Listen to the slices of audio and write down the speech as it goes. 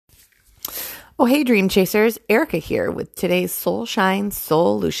Oh, hey, Dream Chasers. Erica here with today's SoulShine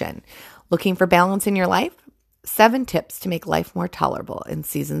SOULution. Looking for balance in your life? 7 tips to make life more tolerable in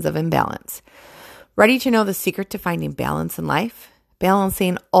seasons of imbalance. Ready to know the secret to finding balance in life?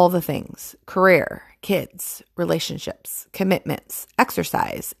 Balancing all the things: career, kids, relationships, commitments,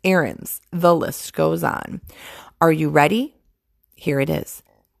 exercise, errands. The list goes on. Are you ready? Here it is.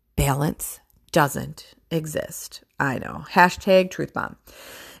 Balance doesn't exist. I know. Hashtag truth bomb.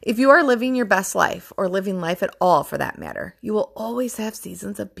 If you are living your best life, or living life at all for that matter, you will always have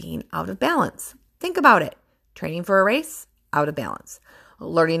seasons of being out of balance. Think about it. Training for a race? Out of balance.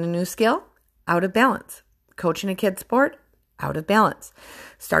 Learning a new skill? Out of balance. Coaching a kid's sport? Out of balance.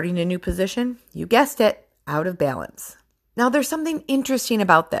 Starting a new position? You guessed it, out of balance. Now, there's something interesting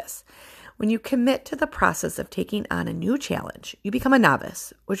about this. When you commit to the process of taking on a new challenge, you become a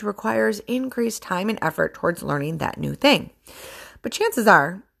novice, which requires increased time and effort towards learning that new thing. But chances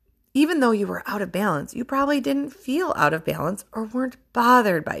are, even though you were out of balance, you probably didn't feel out of balance or weren't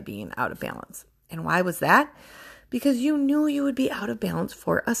bothered by being out of balance. And why was that? Because you knew you would be out of balance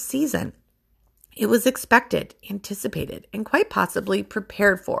for a season. It was expected, anticipated, and quite possibly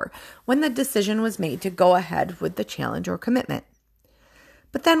prepared for when the decision was made to go ahead with the challenge or commitment.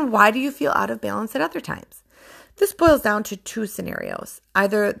 But then why do you feel out of balance at other times? This boils down to 2 scenarios.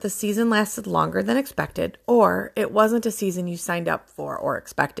 Either the season lasted longer than expected, or it wasn't a season you signed up for or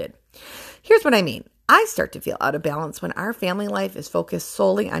expected. Here's what I mean. I start to feel out of balance when our family life is focused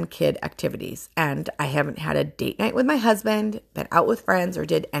solely on kid activities, and I haven't had a date night with my husband, been out with friends, or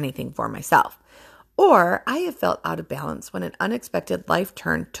did anything for myself. Or I have felt out of balance when an unexpected life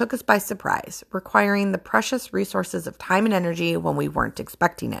turn took us by surprise, requiring the precious resources of time and energy when we weren't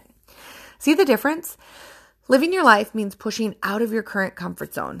expecting it. See the difference? Living your life means pushing out of your current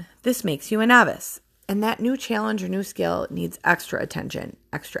comfort zone. This makes you a novice. And that new challenge or new skill needs extra attention,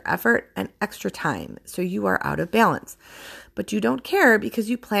 extra effort, and extra time, so you are out of balance. But you don't care because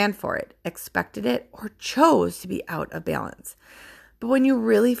you planned for it, expected it, or chose to be out of balance. But when you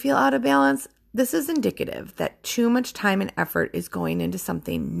really feel out of balance, this is indicative that too much time and effort is going into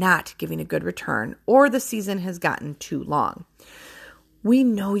something not giving a good return, or the season has gotten too long. We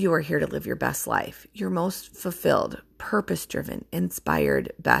know you are here to live your best life, your most fulfilled, purpose-driven,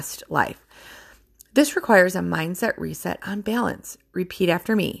 inspired, best life. This requires a mindset reset on balance. Repeat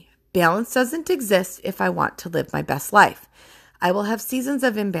after me. Balance doesn't exist if I want to live my best life. I will have seasons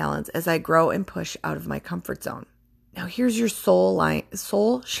of imbalance as I grow and push out of my comfort zone. Now here's your SoulShine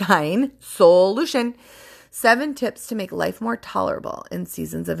SOULution. 7 tips to make life more tolerable in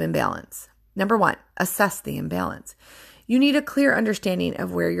seasons of imbalance. Number 1, assess the imbalance. You need a clear understanding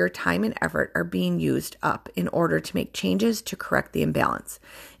of where your time and effort are being used up in order to make changes to correct the imbalance.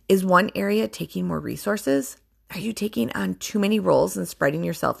 Is one area taking more resources? Are you taking on too many roles and spreading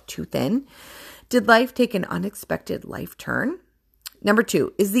yourself too thin? Did life take an unexpected life turn? Number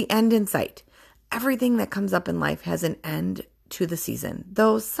 2, is the end in sight? Everything that comes up in life has an end to the season,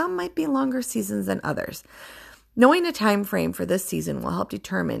 though some might be longer seasons than others. Knowing a time frame for this season will help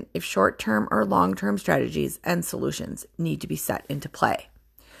determine if short-term or long-term strategies and solutions need to be set into play.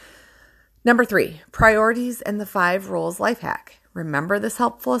 Number 3, priorities and the 5 roles life hack. Remember this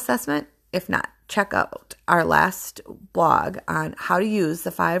helpful assessment? If not, check out our last blog on how to use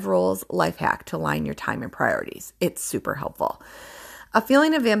the 5 roles life hack to align your time and priorities. It's super helpful. A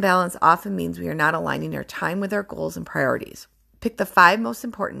feeling of imbalance often means we are not aligning our time with our goals and priorities. Pick the 5 most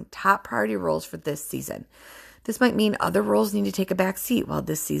important top priority roles for this season. This might mean other roles need to take a back seat while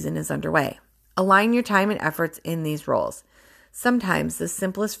this season is underway. Align your time and efforts in these roles. Sometimes the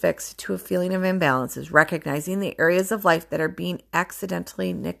simplest fix to a feeling of imbalance is recognizing the areas of life that are being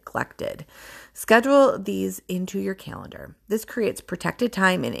accidentally neglected. Schedule these into your calendar. This creates protected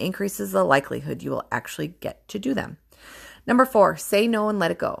time and increases the likelihood you will actually get to do them. Number 4, say no and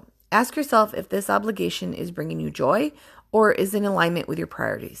let it go. Ask yourself if this obligation is bringing you joy or is in alignment with your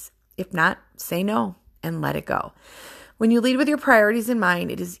priorities. If not, say no and let it go. When you lead with your priorities in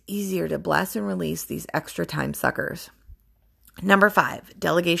mind, it is easier to bless and release these extra time suckers. Number 5,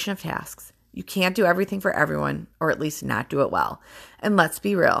 delegation of tasks. You can't do everything for everyone, or at least not do it well. And let's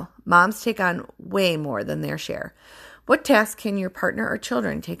be real, moms take on way more than their share. What tasks can your partner or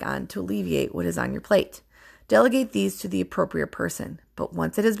children take on to alleviate what is on your plate? Delegate these to the appropriate person, but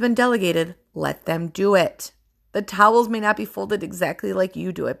once it has been delegated, let them do it. The towels may not be folded exactly like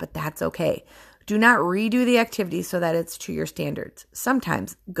you do it, but that's okay. Do not redo the activity so that it's to your standards.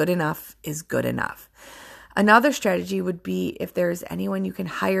 Sometimes good enough is good enough. Another strategy would be if there's anyone you can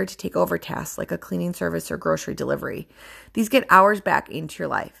hire to take over tasks like a cleaning service or grocery delivery. These get hours back into your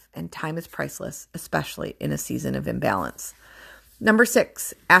life, and time is priceless, especially in a season of imbalance. Number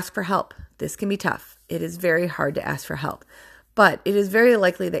 6, ask for help. This can be tough. It is very hard to ask for help, but it is very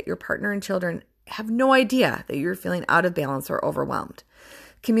likely that your partner and children have no idea that you're feeling out of balance or overwhelmed.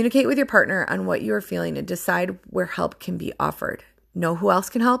 Communicate with your partner on what you are feeling and decide where help can be offered. Know who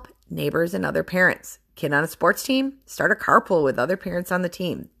else can help? Neighbors and other parents. Kid on a sports team? Start a carpool with other parents on the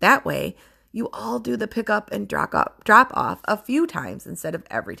team. That way, you all do the pick up and drop off a few times instead of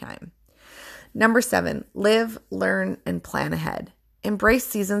every time. Number 7, live, learn, and plan ahead. Embrace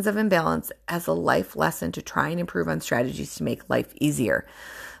seasons of imbalance as a life lesson to try and improve on strategies to make life easier.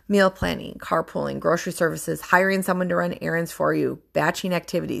 Meal planning, carpooling, grocery services, hiring someone to run errands for you, batching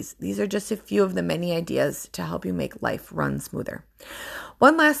activities. These are just a few of the many ideas to help you make life run smoother.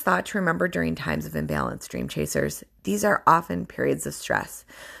 One last thought to remember during times of imbalance, dream chasers. These are often periods of stress.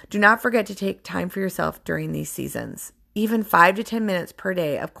 Do not forget to take time for yourself during these seasons. Even 5 to 10 minutes per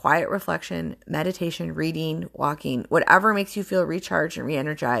day of quiet reflection, meditation, reading, walking, whatever makes you feel recharged and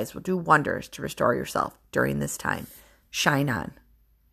re-energized will do wonders to restore yourself during this time. Shine on.